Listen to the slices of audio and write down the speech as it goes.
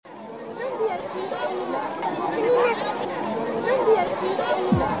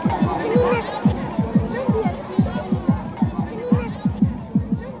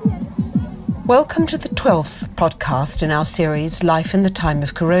Welcome to the 12th podcast in our series, Life in the Time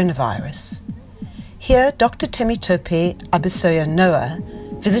of Coronavirus. Here, Dr. Temitope Abisoya-Noah,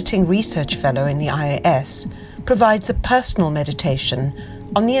 visiting research fellow in the IAS, provides a personal meditation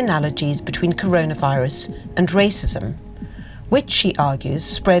on the analogies between coronavirus and racism, which, she argues,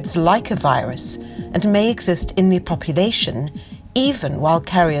 spreads like a virus and may exist in the population even while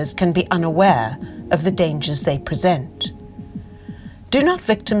carriers can be unaware of the dangers they present. Do not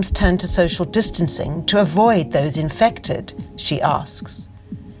victims turn to social distancing to avoid those infected, she asks.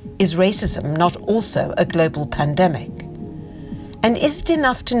 Is racism not also a global pandemic? And is it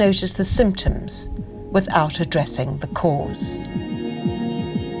enough to notice the symptoms without addressing the cause?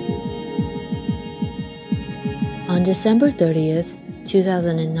 On December 30th,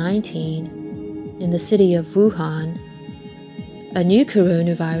 2019, in the city of Wuhan, a new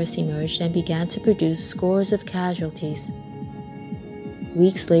coronavirus emerged and began to produce scores of casualties.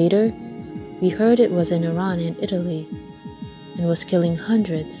 Weeks later, we heard it was in Iran and Italy and was killing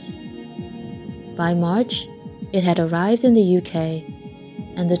hundreds. By March, it had arrived in the UK,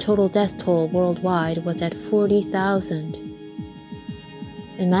 and the total death toll worldwide was at 40,000.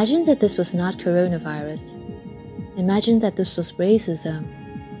 Imagine that this was not coronavirus. Imagine that this was racism.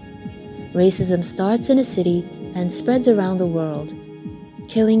 Racism starts in a city and spreads around the world,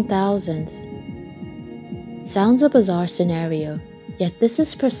 killing thousands. Sounds a bizarre scenario, yet this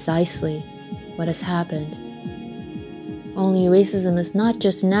is precisely what has happened. Only racism is not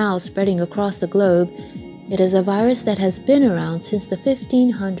just now spreading across the globe, it is a virus that has been around since the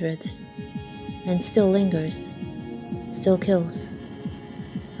 1500s and still lingers, still kills.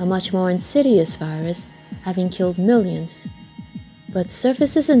 A much more insidious virus, having killed millions, but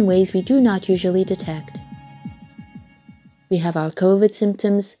surfaces in ways we do not usually detect. We have our COVID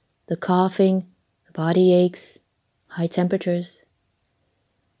symptoms, the coughing, the body aches, high temperatures.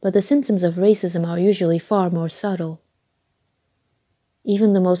 But the symptoms of racism are usually far more subtle.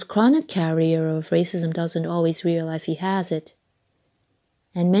 Even the most chronic carrier of racism doesn't always realize he has it.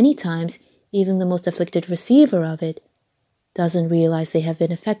 And many times, even the most afflicted receiver of it doesn't realize they have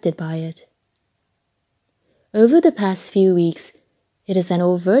been affected by it. Over the past few weeks, it is an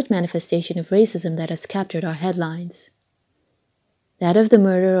overt manifestation of racism that has captured our headlines. That of the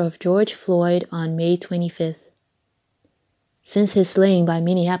murder of George Floyd on May 25th. Since his slaying by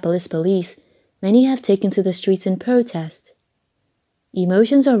Minneapolis police, many have taken to the streets in protest.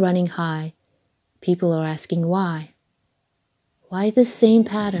 Emotions are running high. People are asking why. Why this same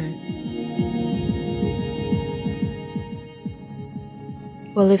pattern?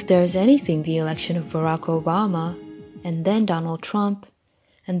 Well, if there is anything the election of Barack Obama and then Donald Trump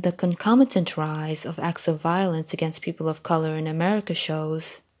and the concomitant rise of acts of violence against people of color in America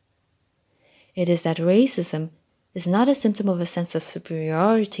shows, it is that racism is not a symptom of a sense of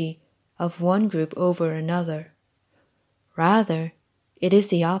superiority of one group over another. Rather, it is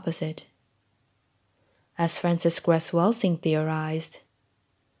the opposite. As Frances Cress Welsing theorized,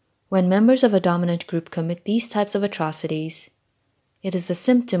 when members of a dominant group commit these types of atrocities, it is a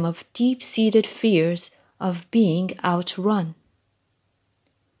symptom of deep-seated fears of being outrun.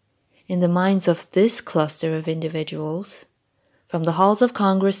 In the minds of this cluster of individuals, from the halls of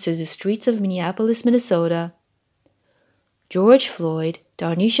Congress to the streets of Minneapolis, Minnesota, George Floyd,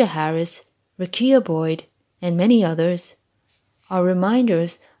 Darnisha Harris, Rekia Boyd, and many others are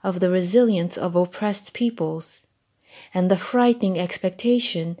reminders of the resilience of oppressed peoples and the frightening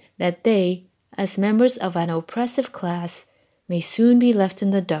expectation that they, as members of an oppressive class, may soon be left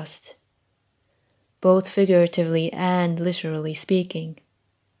in the dust, both figuratively and literally speaking.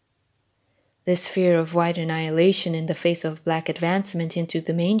 This fear of white annihilation in the face of black advancement into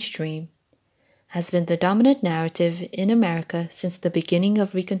the mainstream has been the dominant narrative in America since the beginning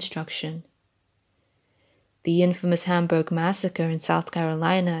of Reconstruction. The infamous Hamburg Massacre in South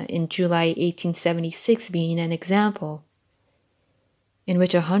Carolina in July 1876 being an example, in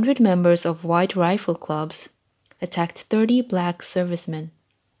which 100 members of white rifle clubs attacked 30 black servicemen,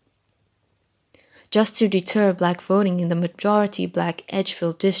 just to deter black voting in the majority black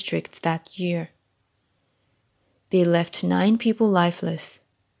Edgefield district that year. They left 9 people lifeless.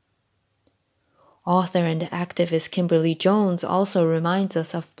 Author and activist Kimberly Jones also reminds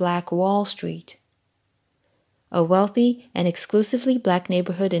us of Black Wall Street, a wealthy and exclusively black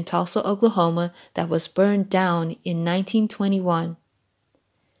neighborhood in Tulsa, Oklahoma that was burned down in 1921,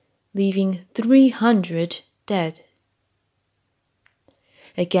 leaving 300 dead.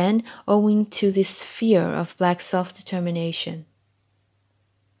 Again, owing to this fear of black self-determination.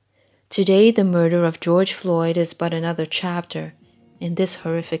 Today, the murder of George Floyd is but another chapter in this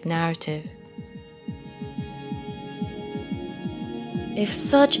horrific narrative. If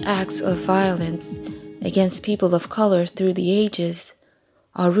such acts of violence against people of color through the ages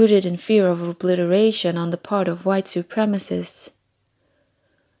are rooted in fear of obliteration on the part of white supremacists,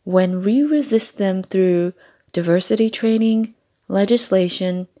 when we resist them through diversity training,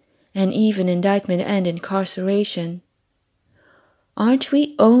 legislation, and even indictment and incarceration, aren't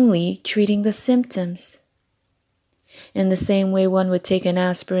we only treating the symptoms? In the same way one would take an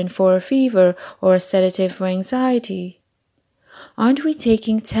aspirin for a fever or a sedative for anxiety, aren't we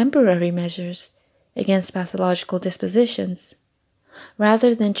taking temporary measures against pathological dispositions,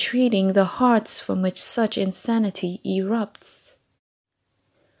 rather than treating the hearts from which such insanity erupts?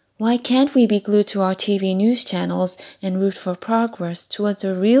 Why can't we be glued to our TV news channels and root for progress towards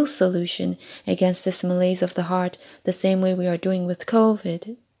a real solution against this malaise of the heart the same way we are doing with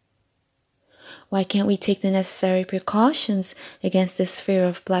COVID? Why can't we take the necessary precautions against this fear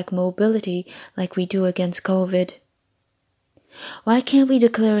of black mobility like we do against COVID? Why can't we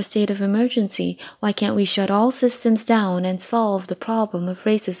declare a state of emergency? Why can't we shut all systems down and solve the problem of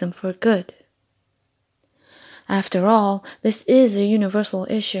racism for good? After all, this is a universal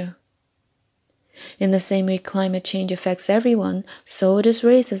issue. In the same way climate change affects everyone, so does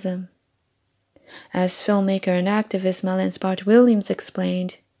racism. As filmmaker and activist Mellon Spart Williams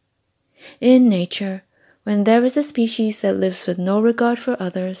explained, in nature, when there is a species that lives with no regard for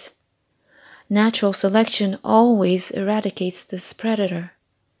others, natural selection always eradicates this predator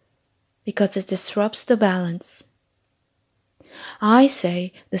because it disrupts the balance. I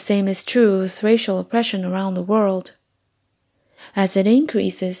say the same is true with racial oppression around the world. As it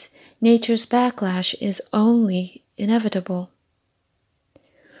increases, nature's backlash is only inevitable.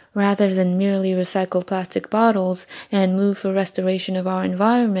 Rather than merely recycle plastic bottles and move for restoration of our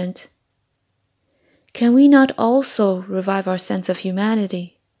environment, can we not also revive our sense of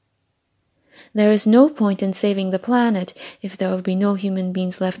humanity? There is no point in saving the planet if there will be no human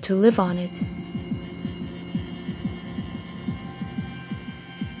beings left to live on it.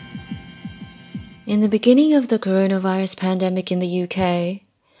 In the beginning of the coronavirus pandemic in the UK,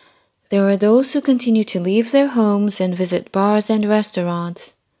 there were those who continued to leave their homes and visit bars and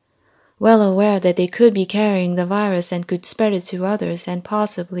restaurants, well aware that they could be carrying the virus and could spread it to others and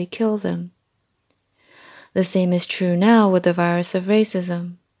possibly kill them. The same is true now with the virus of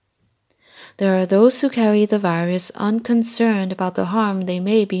racism. There are those who carry the virus unconcerned about the harm they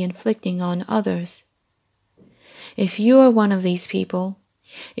may be inflicting on others. If you are one of these people,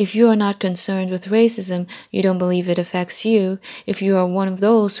 if you are not concerned with racism, you don't believe it affects you, if you are one of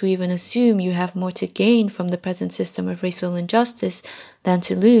those who even assume you have more to gain from the present system of racial injustice than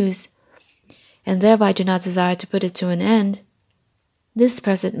to lose, and thereby do not desire to put it to an end, this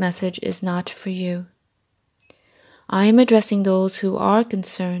present message is not for you. I am addressing those who are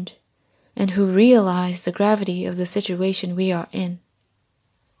concerned and who realize the gravity of the situation we are in.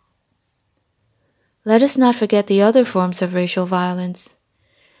 Let us not forget the other forms of racial violence,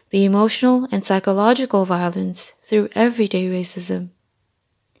 the emotional and psychological violence through everyday racism.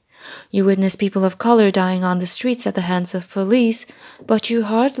 You witness people of color dying on the streets at the hands of police, but you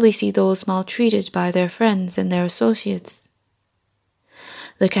hardly see those maltreated by their friends and their associates.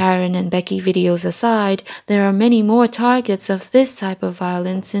 The Karen and Becky videos aside, there are many more targets of this type of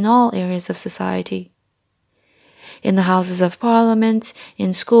violence in all areas of society. In the Houses of Parliament,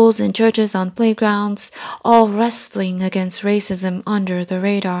 in schools and churches, on playgrounds, all wrestling against racism under the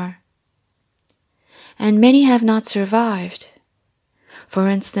radar. And many have not survived. For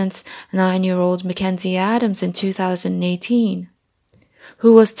instance, 9-year-old Mackenzie Adams in 2018,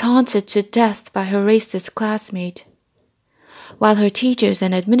 who was taunted to death by her racist classmate, while her teachers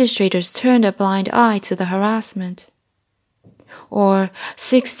and administrators turned a blind eye to the harassment. Or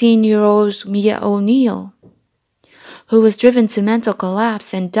 16-year-old Mia O'Neill, who was driven to mental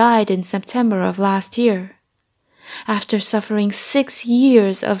collapse and died in September of last year, after suffering 6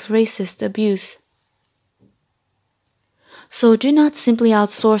 years of racist abuse. So do not simply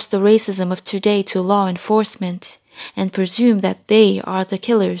outsource the racism of today to law enforcement and presume that they are the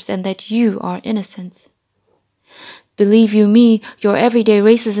killers and that you are innocent. Believe you me, your everyday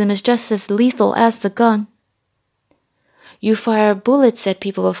racism is just as lethal as the gun. You fire bullets at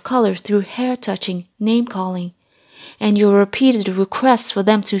people of color through hair-touching, name-calling, and your repeated requests for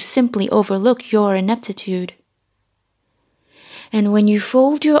them to simply overlook your ineptitude. And when you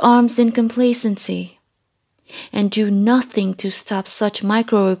fold your arms in complacency and do nothing to stop such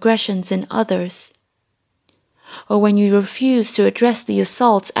microaggressions in others, or when you refuse to address the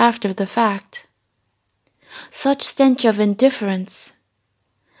assaults after the fact, such stench of indifference,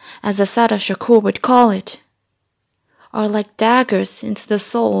 as Assata Shakur would call it, are like daggers into the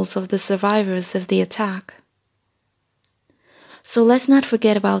souls of the survivors of the attack. So let's not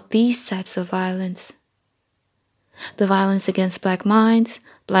forget about these types of violence. The violence against Black minds,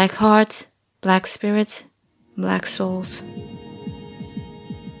 Black hearts, Black spirits, Black souls.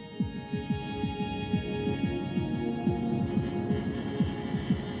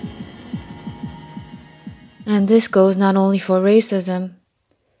 And this goes not only for racism,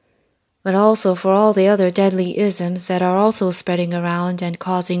 but also for all the other deadly isms that are also spreading around and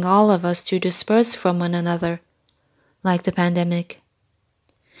causing all of us to disperse from one another, like the pandemic.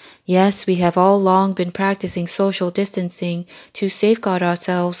 Yes, we have all long been practicing social distancing to safeguard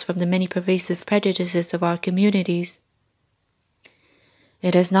ourselves from the many pervasive prejudices of our communities.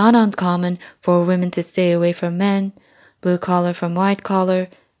 It is not uncommon for women to stay away from men, blue collar from white collar,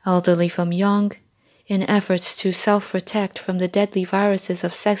 elderly from young, in efforts to self-protect from the deadly viruses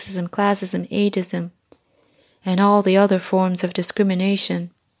of sexism, classism, ageism, and all the other forms of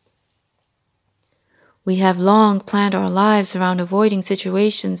discrimination. We have long planned our lives around avoiding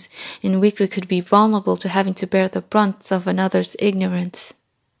situations in which we could be vulnerable to having to bear the brunt of another's ignorance.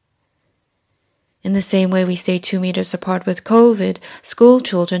 In the same way we stay 2 meters apart with COVID, school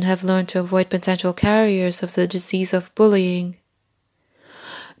children have learned to avoid potential carriers of the disease of bullying.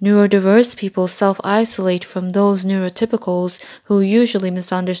 Neurodiverse people self-isolate from those neurotypicals who usually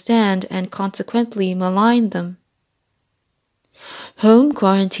misunderstand and consequently malign them. Home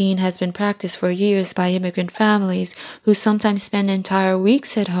quarantine has been practiced for years by immigrant families who sometimes spend entire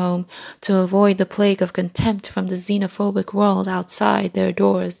weeks at home to avoid the plague of contempt from the xenophobic world outside their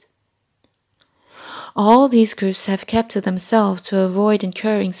doors. All these groups have kept to themselves to avoid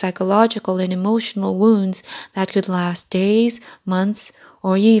incurring psychological and emotional wounds that could last days, months,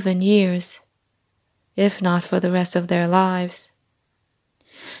 or even years, if not for the rest of their lives.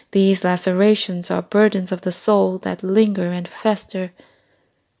 These lacerations are burdens of the soul that linger and fester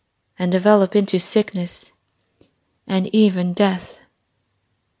and develop into sickness and even death.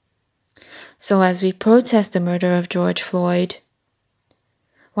 So as we protest the murder of George Floyd,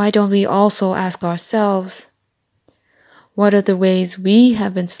 why don't we also ask ourselves, what are the ways we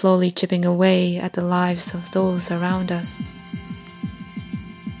have been slowly chipping away at the lives of those around us?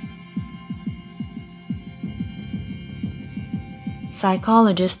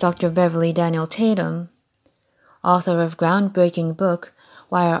 Psychologist Dr. Beverly Daniel Tatum, author of groundbreaking book,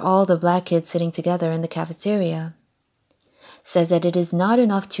 Why Are All the Black Kids Sitting Together in the Cafeteria?, says that it is not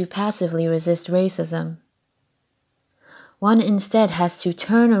enough to passively resist racism. One instead has to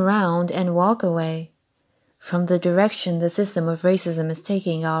turn around and walk away from the direction the system of racism is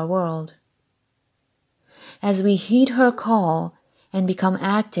taking our world. As we heed her call and become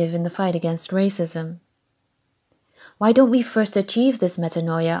active in the fight against racism, why don't we first achieve this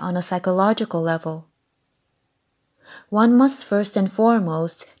metanoia on a psychological level? One must first and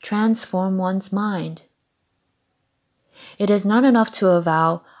foremost transform one's mind. It is not enough to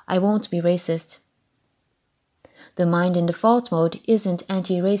avow, I won't be racist. The mind in default mode isn't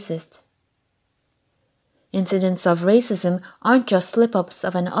anti-racist. Incidents of racism aren't just slip-ups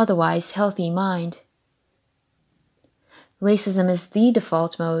of an otherwise healthy mind. Racism is the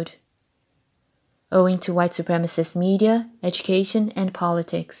default mode, owing to white supremacist media, education, and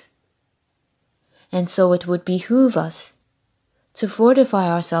politics. And so it would behoove us to fortify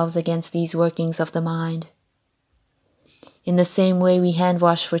ourselves against these workings of the mind. In the same way we hand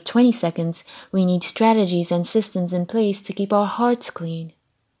wash for 20 seconds, we need strategies and systems in place to keep our hearts clean.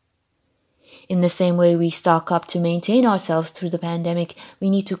 In the same way we stock up to maintain ourselves through the pandemic, we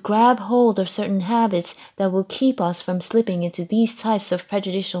need to grab hold of certain habits that will keep us from slipping into these types of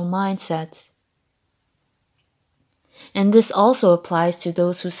prejudicial mindsets. And this also applies to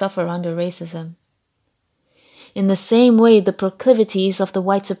those who suffer under racism. In the same way the proclivities of the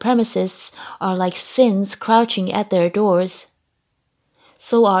white supremacists are like sins crouching at their doors,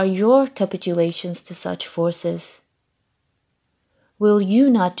 so are your capitulations to such forces. Will you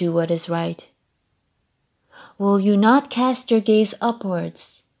not do what is right? Will you not cast your gaze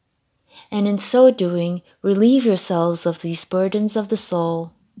upwards, and in so doing relieve yourselves of these burdens of the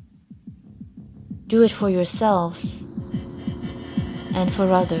soul? Do it for yourselves and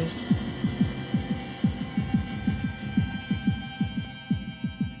for others.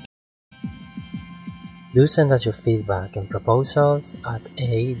 Do send us your feedback and proposals at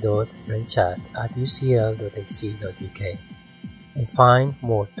a.renchat@ucl.ac.uk and find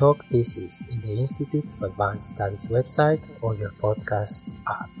more talk pieces in the Institute of Advanced Studies website or your podcasts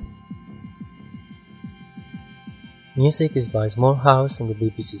app. Music is by Small House and the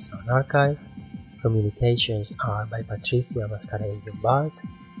BBC Sound Archive. Communications are by Patricia Mascarejo Bart.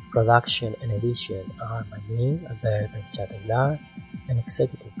 Production and edition are by me, Albert Benchat-Aguilar, and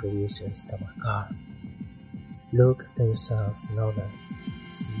executive producer is Tamar Carr. Look after yourselves and others.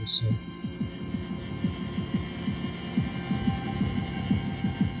 See you soon.